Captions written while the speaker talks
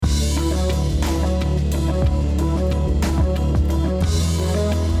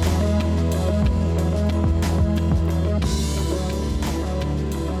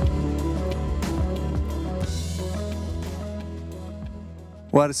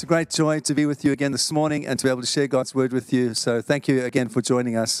Well, it's a great joy to be with you again this morning and to be able to share God's word with you. So thank you again for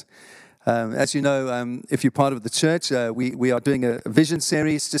joining us. As you know, if you're part of the church, we are doing a vision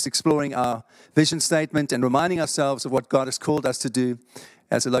series, just exploring our vision statement and reminding ourselves of what God has called us to do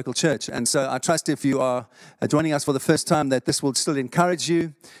as a local church. And so I trust if you are joining us for the first time that this will still encourage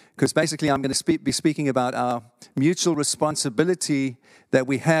you, because basically I'm going to be speaking about our mutual responsibility that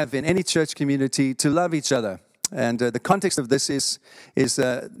we have in any church community to love each other. And the context of this is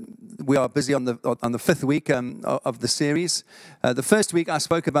we are busy on the fifth week of the series. The first week I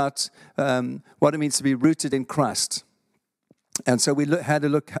spoke about what it means to be rooted in Christ. And so we had a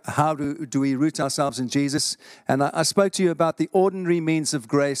look, how do we root ourselves in Jesus? And I spoke to you about the ordinary means of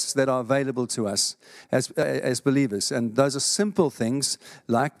grace that are available to us as believers. And those are simple things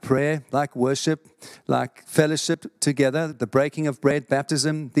like prayer, like worship, like fellowship together, the breaking of bread,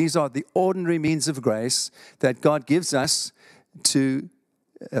 baptism. These are the ordinary means of grace that God gives us to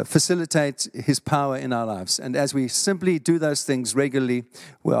facilitate His power in our lives. And as we simply do those things regularly,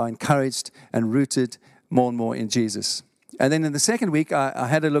 we are encouraged and rooted more and more in Jesus. And then in the second week, I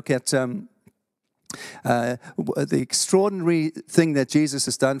had a look at the extraordinary thing that Jesus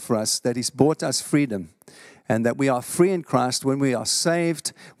has done for us, that He's bought us freedom. And that we are free in Christ. When we are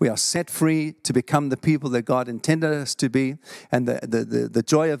saved, we are set free to become the people that God intended us to be. And the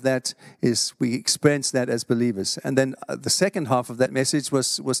joy of that is we experience that as believers. And then the second half of that message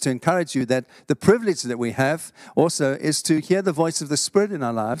was to encourage you that the privilege that we have also is to hear the voice of the Spirit in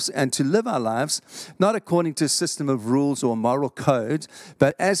our lives and to live our lives, not according to a system of rules or moral code,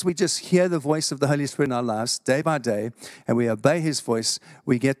 but as we just hear the voice of the Holy Spirit in our lives day by day, and we obey His voice,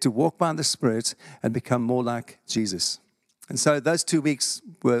 we get to walk by the Spirit and become more like Jesus. And so those 2 weeks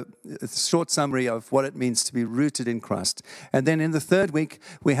were a short summary of what it means to be rooted in Christ. And then in the third week,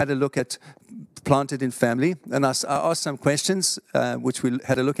 we had a look at planted in family. And I asked some questions, which we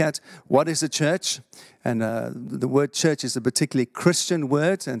had a look at. What is a church? And the word church is a particularly Christian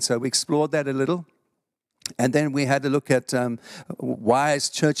word. And so we explored that a little. And then we had a look at why is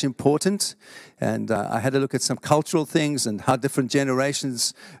church important? And I had a look at some cultural things and how different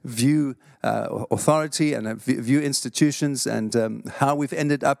generations view authority and view institutions, and how we've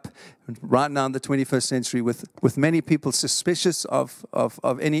ended up right now in the 21st century with many people suspicious of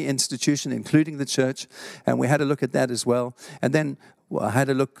any institution, including the church. And we had a look at that as well. And then I had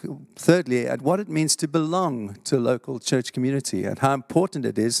a look, thirdly, at what it means to belong to a local church community and how important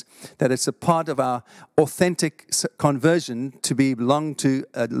it is that it's a part of our authentic conversion to belong to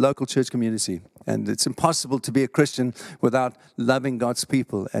a local church community. And it's impossible to be a Christian without loving God's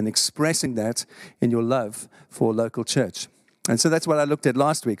people and expressing that in your love for a local church. And so that's what I looked at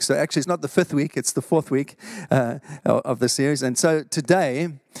last week. So actually, it's not the fifth week, it's the fourth week of the series. And so today,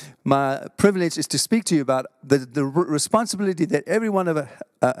 my privilege is to speak to you about the responsibility that every one of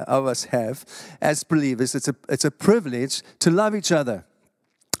us have as believers. It's a privilege to love each other,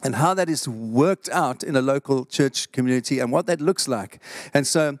 and how that is worked out in a local church community and what that looks like. And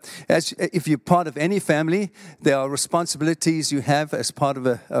so if you're part of any family, there are responsibilities you have as part of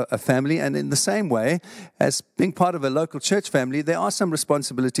a family. And in the same way, as being part of a local church family, there are some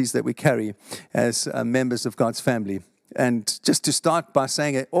responsibilities that we carry as members of God's family. And just to start by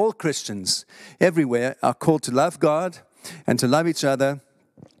saying it, all Christians everywhere are called to love God and to love each other,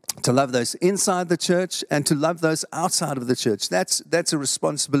 to love those inside the church and to love those outside of the church. That's a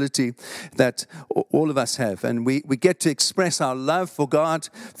responsibility that all of us have. And we get to express our love for God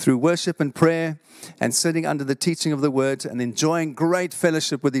through worship and prayer and sitting under the teaching of the Word and enjoying great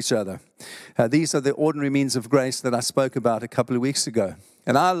fellowship with each other. These are the ordinary means of grace that I spoke about a couple of weeks ago.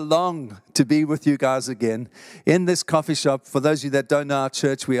 And I long to be with you guys again in this coffee shop. For those of you that don't know our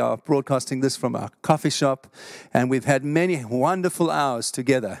church, we are broadcasting this from our coffee shop. And we've had many wonderful hours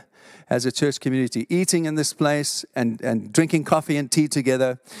together as a church community, eating in this place and drinking coffee and tea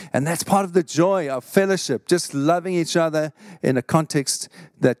together. And that's part of the joy of fellowship, just loving each other in a context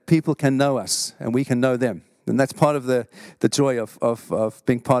that people can know us and we can know them. And that's part of the joy of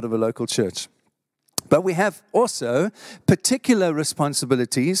being part of a local church. But we have also particular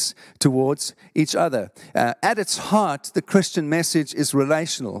responsibilities towards each other. At its heart, the Christian message is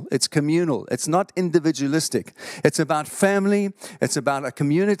relational. It's communal. It's not individualistic. It's about family. It's about a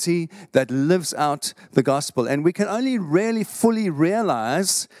community that lives out the gospel. And we can only really fully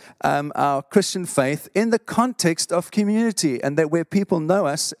realize our Christian faith in the context of community, and that where people know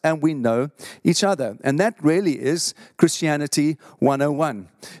us and we know each other. And that really is Christianity 101,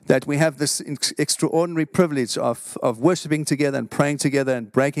 that we have this extraordinary privilege of worshiping together and praying together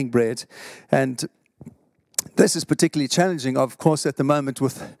and breaking bread. And This is particularly challenging, of course, at the moment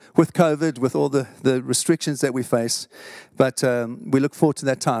with COVID, with all the restrictions that we face. But we look forward to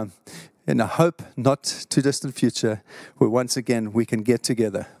that time in a hope not too distant future where once again we can get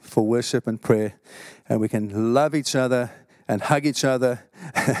together for worship and prayer, and we can love each other and hug each other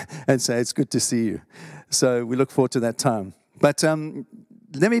and say, it's good to see you. So we look forward to that time. But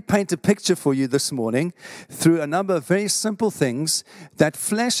let me paint a picture for you this morning through a number of very simple things that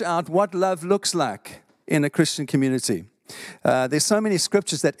flesh out what love looks like in a Christian community. There's so many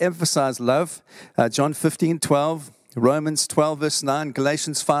scriptures that emphasize love. John 15:12, Romans 12, verse 9,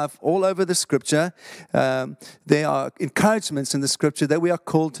 Galatians 5, all over the scripture. There are encouragements in the scripture that we are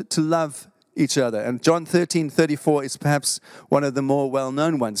called to love each other. And John 13:34 is perhaps one of the more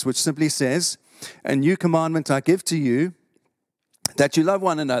well-known ones, which simply says, "A new commandment I give to you, that you love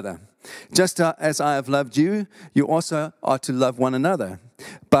one another. Just as I have loved you, you also are to love one another.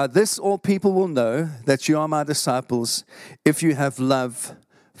 By this all people will know that you are my disciples, if you have love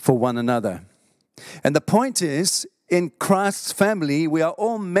for one another." And the point is, in Christ's family, we are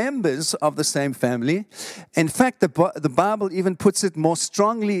all members of the same family. In fact, the Bible even puts it more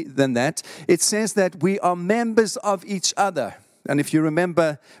strongly than that. It says that we are members of each other. And if you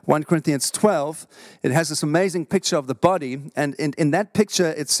remember 1 Corinthians 12, it has this amazing picture of the body. And in that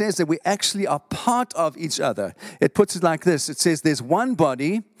picture, it says that we actually are part of each other. It puts it like this. It says there's one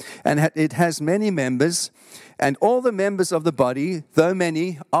body, and it has many members. And all the members of the body, though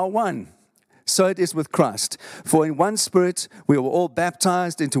many, are one. So it is with Christ. For in one Spirit we were all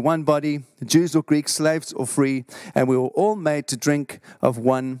baptized into one body, Jews or Greeks, slaves or free, and we were all made to drink of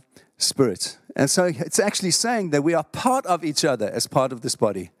one Spirit. And so it's actually saying that we are part of each other as part of this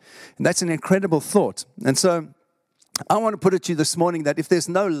body. And that's an incredible thought. And so I want to put it to you this morning that if there's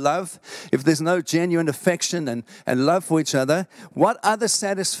no love, if there's no genuine affection and love for each other, what other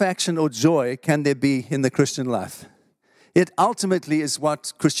satisfaction or joy can there be in the Christian life? It ultimately is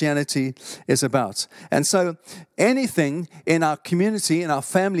what Christianity is about. And so anything in our community, in our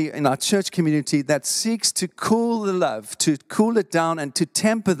family, in our church community that seeks to cool the love, to cool it down and to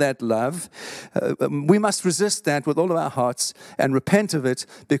temper that love, we must resist that with all of our hearts and repent of it,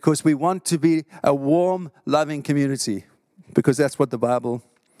 because we want to be a warm, loving community, because that's what the Bible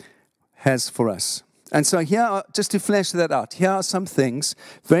has for us. And so here, just to flesh that out, here are some things,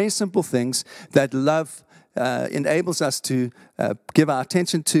 very simple things that love enables us to give our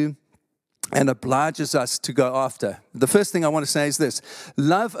attention to and obliges us to go after. The first thing I want to say is this: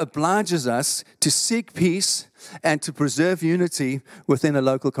 love obliges us to seek peace and to preserve unity within a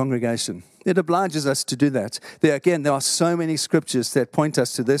local congregation. It obliges us to do that. There are so many scriptures that point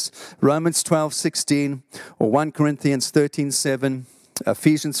us to this. Romans 12:16 or 1 Corinthians 13:7.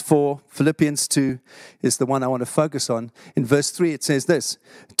 Ephesians 4, Philippians 2 is the one I want to focus on. In verse 3 it says this: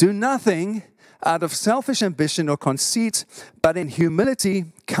 "Do nothing out of selfish ambition or conceit, but in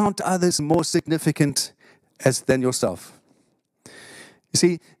humility count others more significant than yourself." You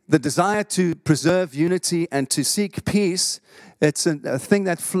see, the desire to preserve unity and to seek peace, it's a thing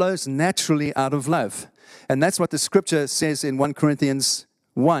that flows naturally out of love. And that's what the scripture says in 1 Corinthians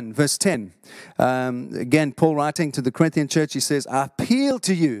 1, verse 10. Again, Paul writing to the Corinthian church, he says, "I appeal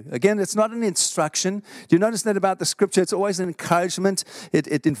to you." Again, it's not an instruction. Do you notice that about the scripture? It's always an encouragement.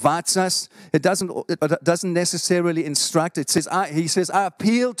 It invites us. It doesn't necessarily instruct. He says, "I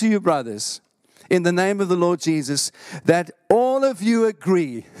appeal to you, brothers, in the name of the Lord Jesus, that all of you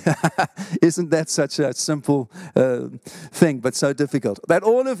agree." Isn't that such a simple thing, but so difficult? That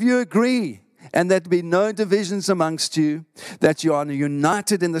all of you agree, and that there be no divisions amongst you, that you are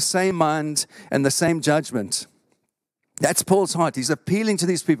united in the same mind and the same judgment. That's Paul's heart. He's appealing to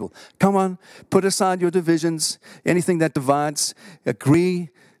these people. Come on, put aside your divisions, anything that divides, agree,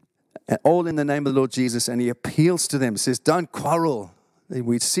 all in the name of the Lord Jesus. And he appeals to them. He says, don't quarrel.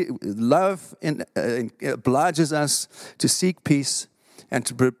 Love obliges us to seek peace and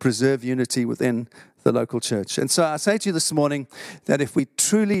to preserve unity within the local church. And so I say to you this morning that if we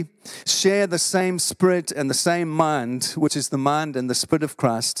truly share the same spirit and the same mind, which is the mind and the spirit of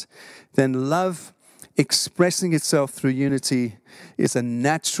Christ, then love expressing itself through unity is a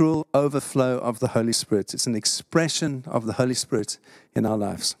natural overflow of the Holy Spirit. It's an expression of the Holy Spirit in our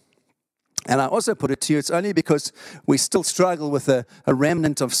lives. And I also put it to you, it's only because we still struggle with a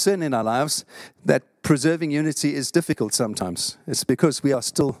remnant of sin in our lives that preserving unity is difficult sometimes. It's because we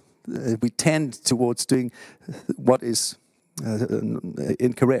tend towards doing what is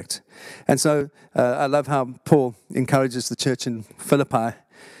incorrect. And so I love how Paul encourages the church in Philippi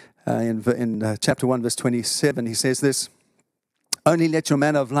in chapter 1, verse 27. He says this: Only let your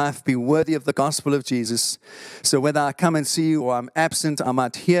manner of life be worthy of the gospel of Jesus. So whether I come and see you or I'm absent, I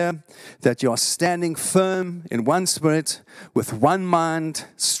might hear that you are standing firm in one spirit, with one mind,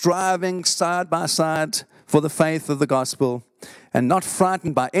 striving side by side for the faith of the gospel, and not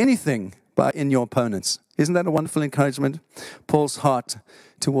frightened by anything in your opponents. Isn't that a wonderful encouragement? Paul's heart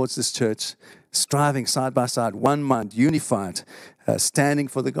towards this church, striving side by side, one mind, unified, standing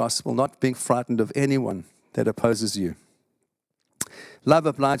for the gospel, not being frightened of anyone that opposes you. Love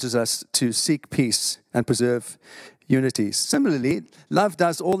obliges us to seek peace and preserve unity. Similarly, love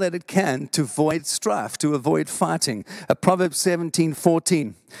does all that it can to avoid strife, to avoid fighting. Proverbs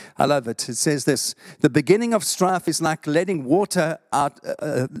 17:14. I love it. It says this: the beginning of strife is like letting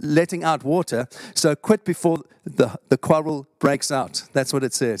out water, so quit before the quarrel breaks out. That's what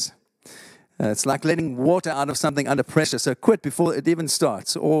it says. It's like letting water out of something under pressure, so quit before it even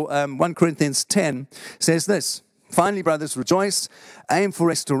starts. Or 1 Corinthians 10 says this: finally, brothers, rejoice, aim for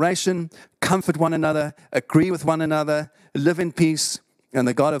restoration, comfort one another, agree with one another, live in peace, and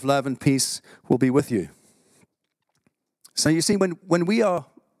the God of love and peace will be with you. So you see, when we are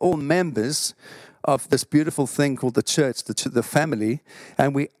all members of this beautiful thing called the church, the family,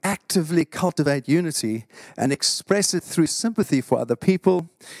 and we actively cultivate unity and express it through sympathy for other people,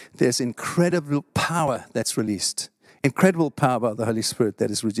 there's incredible power that's released. Incredible power by the Holy Spirit that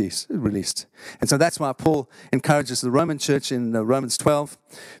is released. And so that's why Paul encourages the Roman church in Romans 12,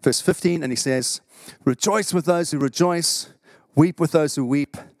 verse 15, and he says, rejoice with those who rejoice, weep with those who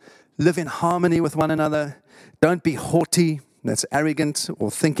weep, live in harmony with one another, don't be haughty, that's arrogant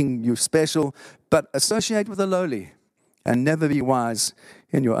or thinking you're special, but associate with the lowly and never be wise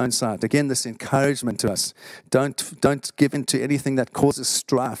in your own sight. Again, this encouragement to us. Don't give in to anything that causes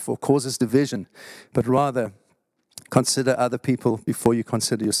strife or causes division, but rather consider other people before you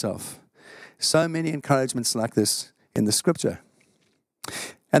consider yourself. So many encouragements like this in the scripture.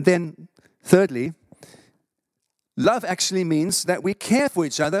 And then, thirdly, love actually means that we care for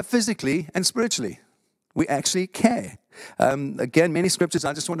each other physically and spiritually. We actually care. Again, many scriptures,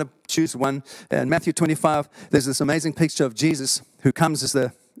 I just want to choose one. In Matthew 25, there's this amazing picture of Jesus who comes as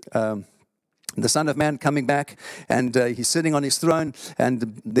the Son of Man coming back, and he's sitting on his throne,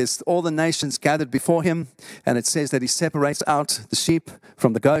 and there's all the nations gathered before him, and it says that he separates out the sheep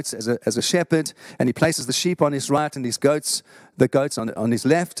from the goats as a shepherd, and he places the sheep on his right and the goats on his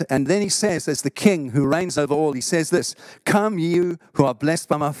left, and then he says, as the king who reigns over all, he says this: come you who are blessed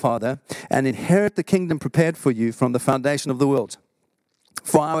by my Father, and inherit the kingdom prepared for you from the foundation of the world.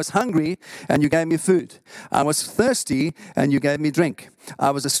 For I was hungry, and you gave me food. I was thirsty, and you gave me drink.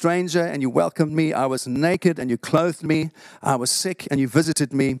 I was a stranger, and you welcomed me. I was naked, and you clothed me. I was sick, and you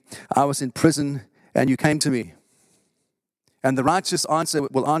visited me. I was in prison, and you came to me. And the righteous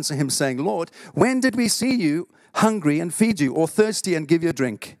will answer him, saying, Lord, when did we see you hungry and feed you, or thirsty and give you a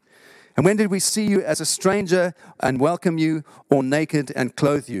drink? And when did we see you as a stranger and welcome you, or naked and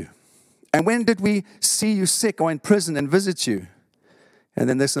clothe you? And when did we see you sick or in prison and visit you? And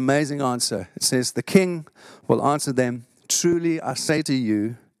then this amazing answer. It says, the king will answer them, truly I say to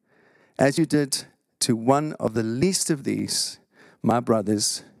you, as you did to one of the least of these, my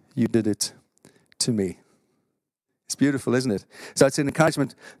brothers, you did it to me. It's beautiful, isn't it? So it's an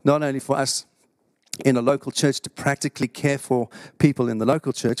encouragement not only for us in a local church to practically care for people in the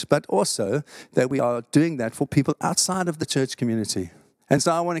local church, but also that we are doing that for people outside of the church community. And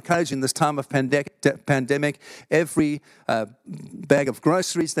so I want to encourage you in this time of pandemic, every bag of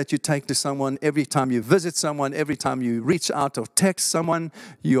groceries that you take to someone, every time you visit someone, every time you reach out or text someone,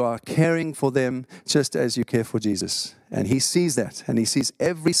 you are caring for them just as you care for Jesus. And he sees that, and he sees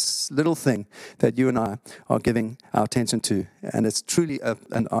every little thing that you and I are giving our attention to. And it's truly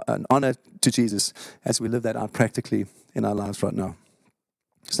an honor to Jesus as we live that out practically in our lives right now.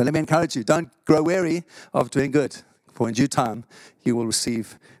 So let me encourage you, don't grow weary of doing good. For in due time, you will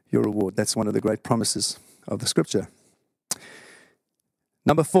receive your reward. That's one of the great promises of the scripture.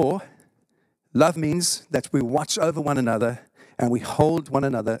 Number 4, love means that we watch over one another and we hold one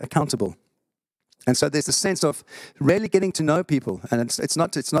another accountable. And so there's a sense of really getting to know people, and it's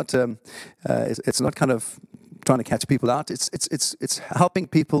not kind of trying to catch people out. It's helping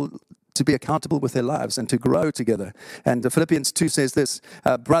people to be accountable with their lives and to grow together. And Philippians 2 says this,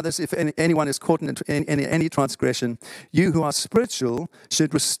 brothers, if anyone is caught in any transgression, you who are spiritual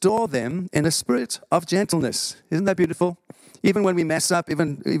should restore them in a spirit of gentleness. Isn't that beautiful? Even when we mess up,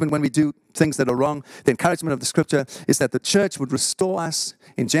 even when we do things that are wrong, the encouragement of the scripture is that the church would restore us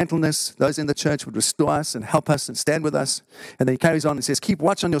in gentleness. Those in the church would restore us and help us and stand with us. And then he carries on and says, keep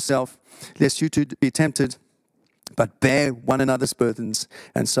watch on yourself, lest you too be tempted, but bear one another's burdens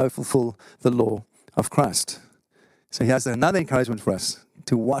and so fulfill the law of Christ. So he has another encouragement for us,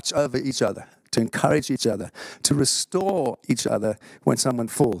 to watch over each other, to encourage each other, to restore each other when someone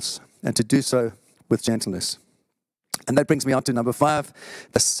falls, and to do so with gentleness. And that brings me on to number 5.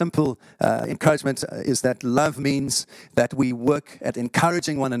 The simple encouragement is that love means that we work at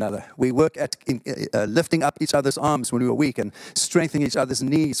encouraging one another. We work at lifting up each other's arms when we are weak and strengthening each other's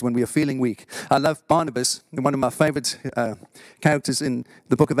knees when we are feeling weak. I love Barnabas, one of my favorite characters in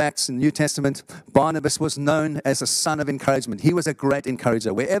the book of Acts in the New Testament. Barnabas was known as a son of encouragement. He was a great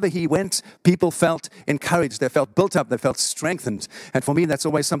encourager. Wherever he went, people felt encouraged. They felt built up. They felt strengthened. And for me, that's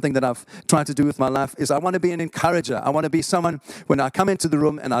always something that I've tried to do with my life, is I want to be an encourager. I want to be someone, when I come into the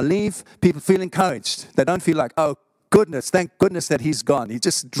room and I leave, people feel encouraged. They don't feel like, oh, goodness, thank goodness that he's gone. He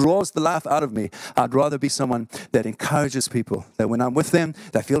just draws the life out of me. I'd rather be someone that encourages people, that when I'm with them,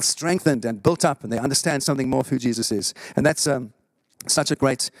 they feel strengthened and built up and they understand something more of who Jesus is. And that's such a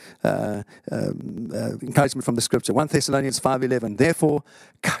great encouragement from the scripture. 1 Thessalonians 5:11. Therefore,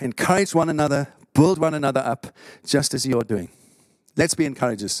 encourage one another, build one another up, just as you're doing. Let's be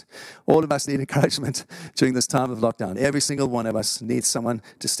encouragers. All of us need encouragement during this time of lockdown. Every single one of us needs someone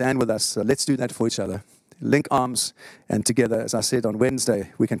to stand with us. So let's do that for each other. Link arms, and together, as I said on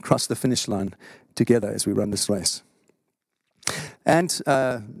Wednesday, we can cross the finish line together as we run this race. And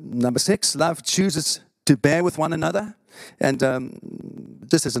number 6, love chooses to bear with one another. And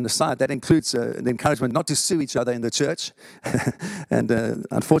just as an aside, that includes the encouragement not to sue each other in the church. And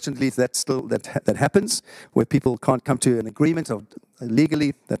unfortunately, that happens, where people can't come to an agreement or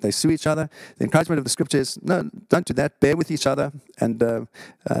legally that they sue each other. The encouragement of the scripture is, no, don't do that. Bear with each other, and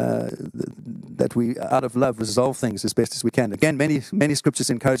that we, out of love, resolve things as best as we can. Again, many scriptures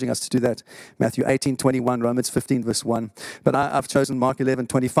encouraging us to do that. Matthew 18:21, Romans 15, verse 1. But I've chosen Mark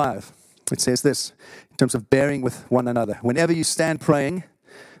 11:25. It says this, in terms of bearing with one another. Whenever you stand praying,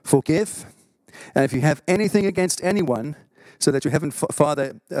 forgive. And if you have anything against anyone, so that your heavenly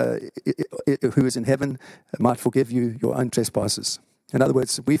Father who is in heaven might forgive you your own trespasses. In other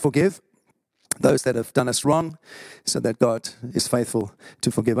words, we forgive those that have done us wrong, so that God is faithful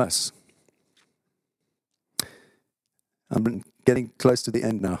to forgive us. I'm getting close to the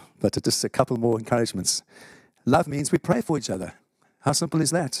end now, but just a couple more encouragements. Love means we pray for each other. How simple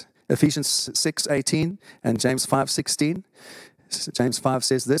is that? Ephesians 6:18 and James 5:16. James 5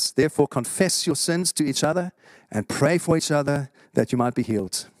 says this, therefore confess your sins to each other and pray for each other that you might be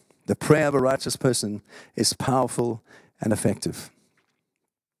healed. The prayer of a righteous person is powerful and effective.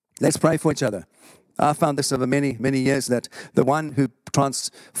 Let's pray for each other. I found this over many, many years, that the one who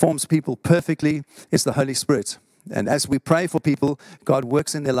transforms people perfectly is the Holy Spirit. And as we pray for people, God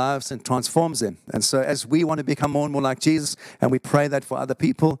works in their lives and transforms them. And so as we want to become more and more like Jesus, and we pray that for other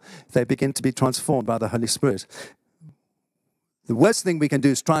people, they begin to be transformed by the Holy Spirit. The worst thing we can do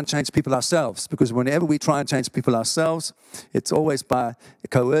is try and change people ourselves, because whenever we try and change people ourselves, it's always by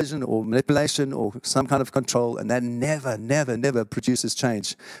coercion or manipulation or some kind of control, and that never, never, never produces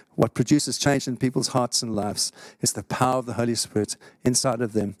change. What produces change in people's hearts and lives is the power of the Holy Spirit inside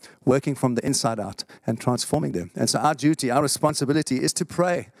of them, working from the inside out and transforming them. And so our duty, our responsibility is to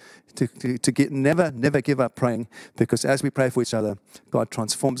pray, never give up praying, because as we pray for each other, God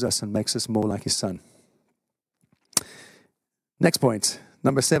transforms us and makes us more like His Son. Next point,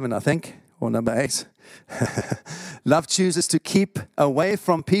 number 7, I think, or number 8. Love chooses to keep away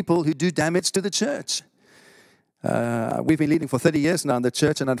from people who do damage to the church. We've been leading for 30 years now in the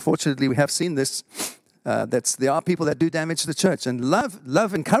church, and unfortunately we have seen this, that there are people that do damage to the church. And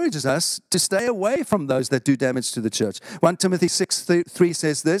love encourages us to stay away from those that do damage to the church. 1 Timothy 6:3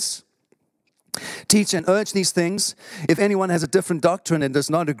 says this, teach and urge these things. If anyone has a different doctrine and does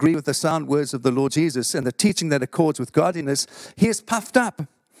not agree with the sound words of the Lord Jesus and the teaching that accords with godliness, he is puffed up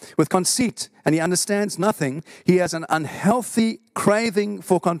with conceit and he understands nothing. He has an unhealthy craving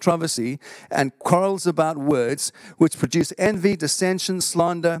for controversy and quarrels about words, which produce envy, dissension,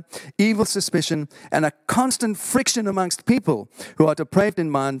 slander, evil suspicion, and a constant friction amongst people who are depraved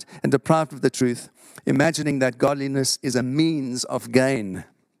in mind and deprived of the truth, imagining that godliness is a means of gain.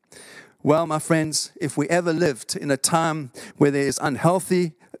 Well, my friends, if we ever lived in a time where there is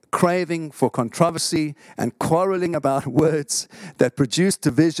unhealthy craving for controversy and quarreling about words that produce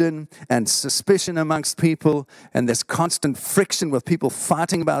division and suspicion amongst people, and there's constant friction with people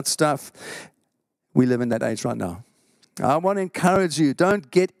fighting about stuff, we live in that age right now. I want to encourage you,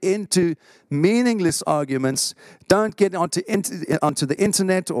 don't get into meaningless arguments. Don't get onto the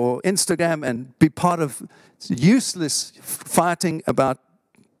internet or Instagram and be part of useless fighting about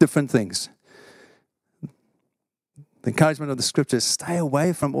different things. The encouragement of the scriptures, stay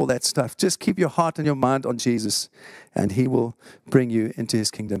away from all that stuff. Just keep your heart and your mind on Jesus, and He will bring you into His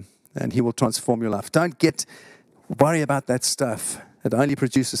kingdom, and He will transform your life. Don't get worry about that stuff. It only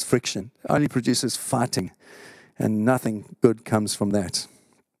produces friction, only produces fighting, and nothing good comes from that.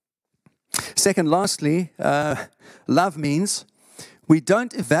 Second, lastly, love means we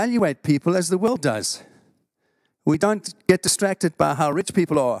don't evaluate people as the world does. We don't get distracted by how rich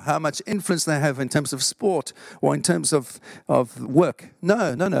people are, how much influence they have in terms of sport or in terms of work.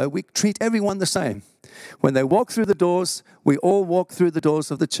 No. We treat everyone the same. When they walk through the doors, we all walk through the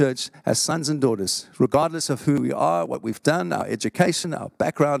doors of the church as sons and daughters, regardless of who we are, what we've done, our education, our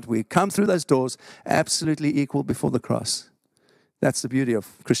background. We come through those doors absolutely equal before the cross. That's the beauty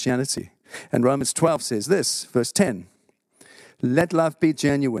of Christianity. And Romans 12 says this, verse 10, let love be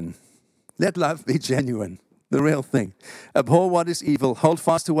genuine. Let love be genuine. The real thing. Abhor what is evil. Hold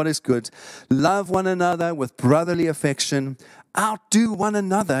fast to what is good. Love one another with brotherly affection. Outdo one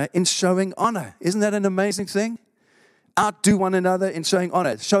another in showing honor. Isn't that an amazing thing? Outdo one another in showing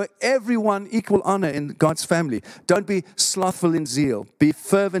honor. Show everyone equal honor in God's family. Don't be slothful in zeal. Be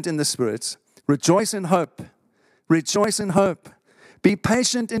fervent in the Spirit. Rejoice in hope. Rejoice in hope. Be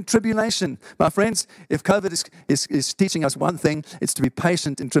patient in tribulation. My friends, if COVID is teaching us one thing, it's to be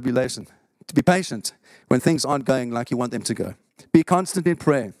patient in tribulation. To be patient when things aren't going like you want them to go. Be constant in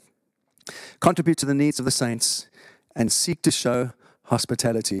prayer. Contribute to the needs of the saints and seek to show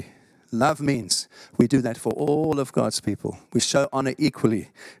hospitality. Love means we do that for all of God's people. We show honor equally.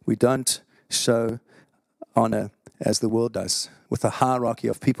 We don't show honor as the world does, with a hierarchy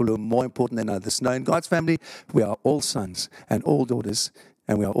of people who are more important than others. No, in God's family, we are all sons and all daughters,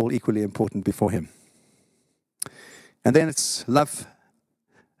 and we are all equally important before Him. And then it's love.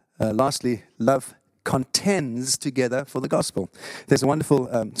 Lastly, love contends together for the gospel. There's a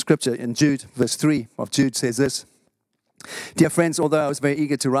wonderful scripture in Jude, verse 3 of Jude says this. Dear friends, although I was very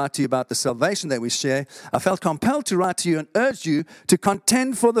eager to write to you about the salvation that we share, I felt compelled to write to you and urge you to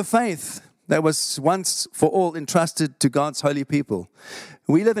contend for the faith that was once for all entrusted to God's holy people.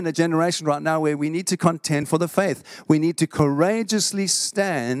 We live in a generation right now where we need to contend for the faith. We need to courageously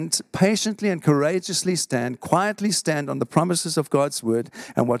stand, patiently and courageously stand, quietly stand on the promises of God's word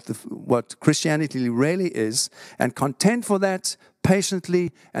and what Christianity really is, and contend for that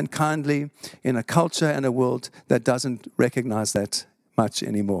patiently and kindly in a culture and a world that doesn't recognize that much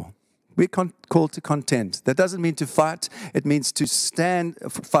anymore. We're called to contend. That doesn't mean to fight. It means to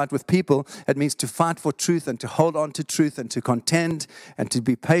fight with people. It means to fight for truth and to hold on to truth and to contend and to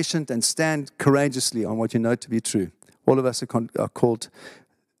be patient and stand courageously on what you know to be true. All of us are called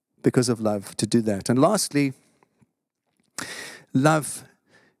because of love to do that. And lastly, love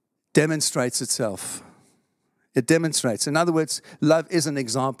demonstrates itself. It demonstrates. In other words, love is an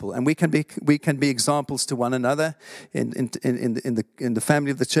example, and we can be examples to one another in the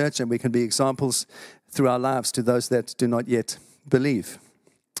family of the church, and we can be examples through our lives to those that do not yet believe.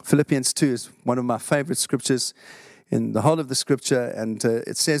 Philippians 2 is one of my favorite scriptures in the whole of the scripture, and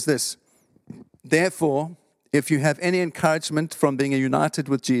it says this: therefore, if you have any encouragement from being united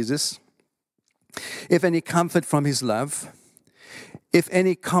with Jesus, if any comfort from His love, if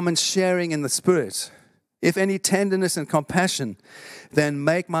any common sharing in the Spirit, if any tenderness and compassion, then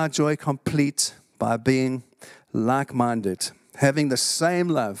make my joy complete by being like-minded, having the same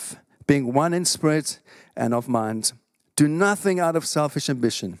love, being one in spirit and of mind. Do nothing out of selfish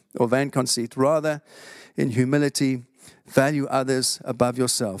ambition or vain conceit. Rather, in humility, value others above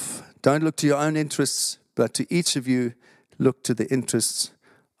yourself. Don't look to your own interests, but to each of you, look to the interests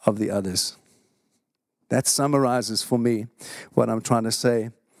of the others. That summarizes for me what I'm trying to say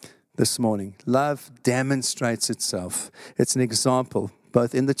this morning. Love demonstrates itself. It's an example,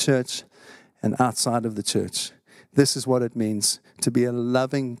 both in the church and outside of the church. This is what it means to be a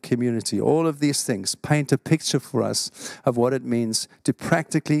loving community. All of these things paint a picture for us of what it means to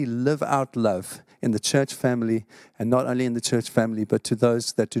practically live out love in the church family, and not only in the church family, but to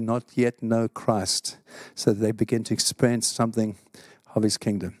those that do not yet know Christ, so that they begin to experience something of His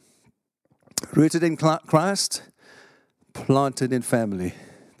kingdom. Rooted in Christ, planted in family.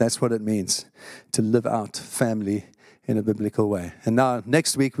 That's what it means to live out family in a biblical way. And now,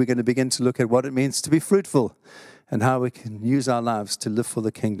 next week, we're going to begin to look at what it means to be fruitful and how we can use our lives to live for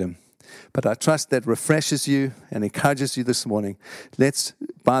the kingdom. But I trust that refreshes you and encourages you this morning. Let's,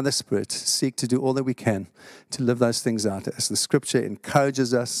 by the Spirit, seek to do all that we can to live those things out as the Scripture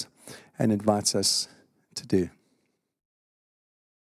encourages us and invites us to do.